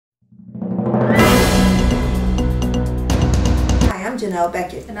Janelle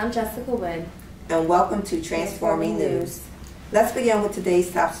Beckett. And I'm Jessica Wynn. And welcome to Transforming News. Let's begin with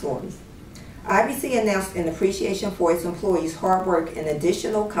today's top stories. IBC announced in appreciation for its employees' hard work and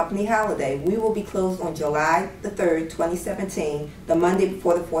additional company holiday. We will be closed on July the 3rd, 2017, the Monday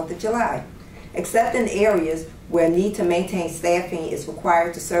before the 4th of July, except in areas where need to maintain staffing is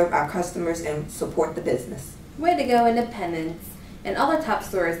required to serve our customers and support the business. Way to go, Independence. And other top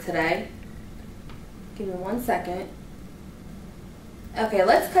stories today. Give me 1 second. Okay,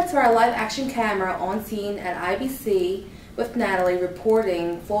 let's cut to our live action camera on scene at IBC with Natalie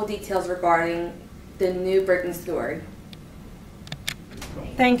reporting full details regarding the new breaking story.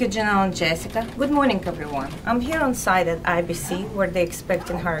 Thank you, Janelle and Jessica. Good morning, everyone. I'm here on site at IBC where they're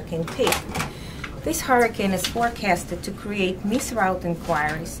expecting Hurricane Pete. This hurricane is forecasted to create missed route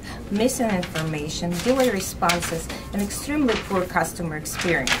inquiries, missing information, delayed responses, and extremely poor customer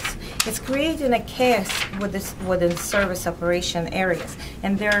experience. It's creating a chaos within service operation areas,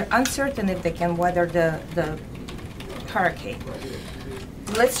 and they're uncertain if they can weather the hurricane.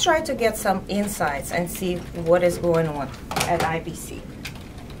 Let's try to get some insights and see what is going on at IBC.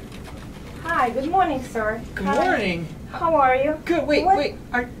 Hi, good morning, sir. Good morning. How are you? Good. Wait.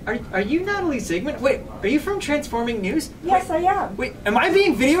 Are you Natalie Ziegman? Wait, are you from Transforming News? Yes, I am. Wait, am I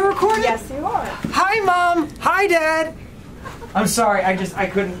being video recorded? Yes, you are. Hi, Mom. Hi, Dad. I'm sorry. I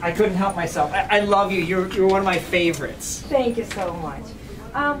couldn't help myself. I love you. You're one of my favorites. Thank you so much.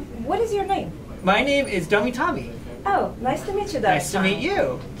 What is your name? My name is Dummy Tommy. Oh, nice to meet you. Nice to meet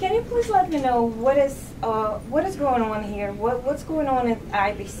you. Can you please let me know what is going on here? What's going on at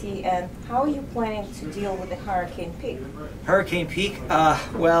IBC, and how are you planning to deal with the Hurricane Pete? Hurricane Pete?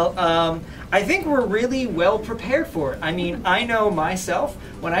 I think we're really well prepared for it. I mean, I know myself,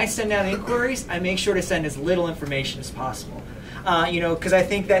 when I send out inquiries, I make sure to send as little information as possible. Because I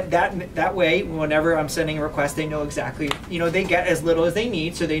think that way, whenever I'm sending a request, they know exactly, they get as little as they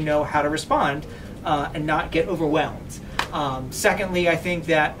need so they know how to respond and not get overwhelmed. Secondly, I think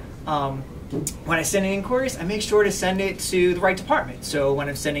that when I send in inquiries, I make sure to send it to the right department. So when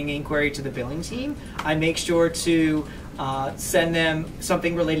I'm sending an inquiry to the billing team, I make sure to send them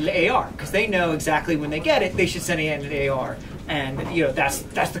something related to AR, because they know exactly when they get it, they should send it in to AR. And that's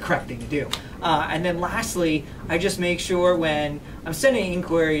the correct thing to do. And then lastly, I just make sure when I'm sending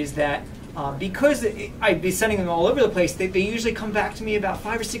inquiries that because I'd be sending them all over the place, they usually come back to me about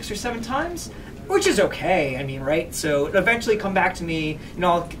 5 or 6 or 7 times, which is okay. I mean, right? So it'll eventually come back to me,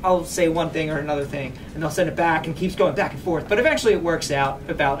 I'll say one thing or another thing, and they'll send it back and keeps going back and forth. But eventually it works out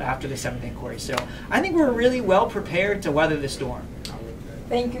about after the 7th inquiry. So I think we're really well prepared to weather the storm.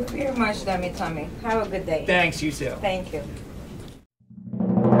 Thank you very much, Dummy Tommy. Have a good day. Thanks, you too. Thank you.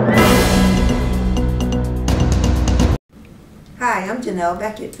 Hi, I'm Janelle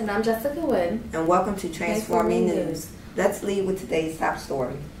Beckett. And I'm Jessica Wynn. And welcome to Transforming News. Let's lead with today's top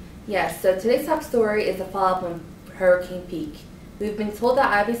story. Yes, so today's top story is a follow-up on Hurricane Pete. We've been told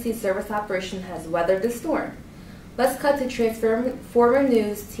that IBC service operation has weathered the storm. Let's cut to Transforming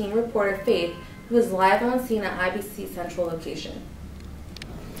News team reporter Faith, who is live on scene at IBC Central location.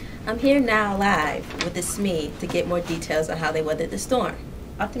 I'm here now live with the SME to get more details on how they weathered the storm.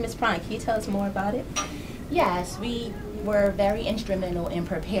 Optimus Prime, can you tell us more about it? Yes, we were very instrumental in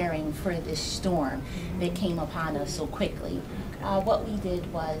preparing for this storm that came upon us so quickly. What we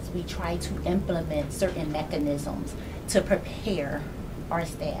did was we tried to implement certain mechanisms to prepare our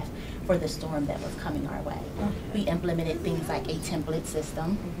staff for the storm that was coming our way. We implemented things like a template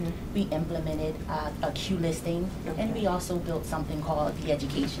system, we implemented a queue listing, and we also built something called the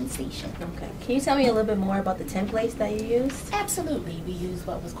education station. Okay. Can you tell me a little bit more about the templates that you used? Absolutely. We used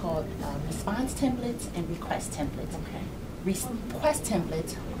what was called response templates and request templates. Okay. Request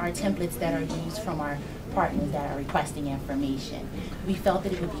templates are templates that are used from our partners that are requesting information. We felt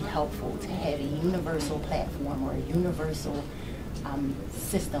that it would be helpful to have a universal platform or a universal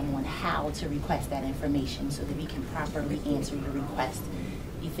system on how to request that information so that we can properly answer your request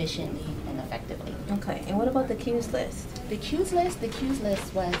efficiently and effectively. Okay, and what about the queues list? The queues list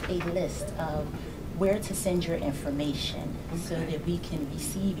was a list of where to send your information so that we can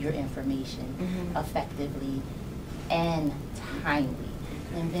receive your information effectively and timely.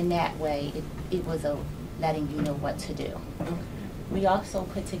 And then that way it was a letting you know what to do. We also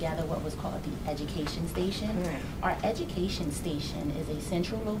put together what was called the education station. Our education station is a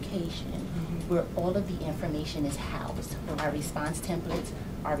central location where all of the information is housed. Our response templates,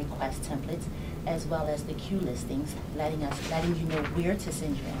 our request templates, as well as the queue listings, letting you know where to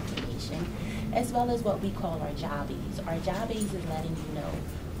send your information, as well as what we call our job aids. Our job aids is letting you know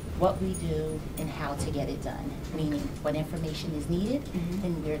what we do and how to get it done, meaning what information is needed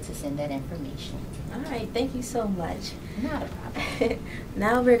and where to send that information. All right, thank you so much. Not a problem.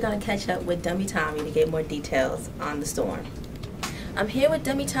 Now we're going to catch up with Dummy Tommy to get more details on the storm. I'm here with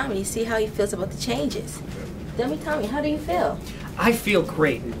Dummy Tommy to see how he feels about the changes. Dummy Tommy, how do you feel? I feel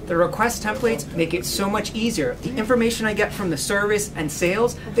great. The request templates make it so much easier. The information I get from the service and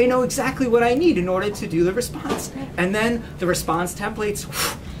sales, they know exactly what I need in order to do the response. And then the response templates,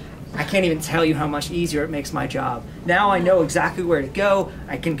 I can't even tell you how much easier it makes my job. Now I know exactly where to go.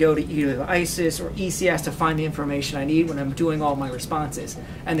 I can go to either ISIS or ECS to find the information I need when I'm doing all my responses.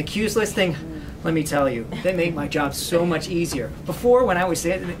 And the queues listing, let me tell you, they make my job so much easier. Before, when I was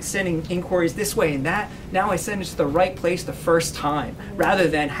sending inquiries this way and that, now I send it to the right place the first time, rather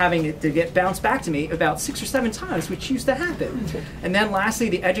than having it to get bounced back to me about 6 or 7 times, which used to happen. And then lastly,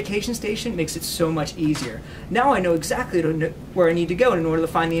 the education station makes it so much easier. Now I know exactly where I need to go in order to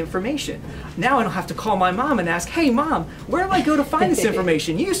find the information. Now I don't have to call my mom and ask, hey mom, where do I go to find this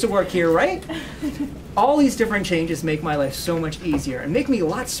information? You used to work here, right? All these different changes make my life so much easier and make me a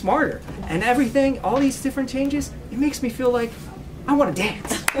lot smarter. And everything, all these different changes, it makes me feel like I want to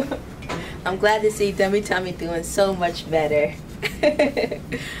dance. I'm glad to see Dummy Tommy doing so much better.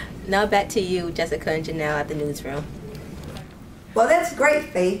 Now back to you, Jessica and Janelle at the newsroom. Well, that's great,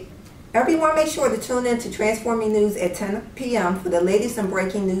 Faith. Everyone make sure to tune in to Transforming News at 10 p.m. for the latest and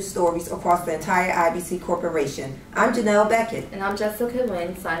breaking news stories across the entire IBC Corporation. I'm Janelle Beckett. And I'm Jessica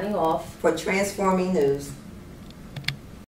Wynn, signing off for Transforming News.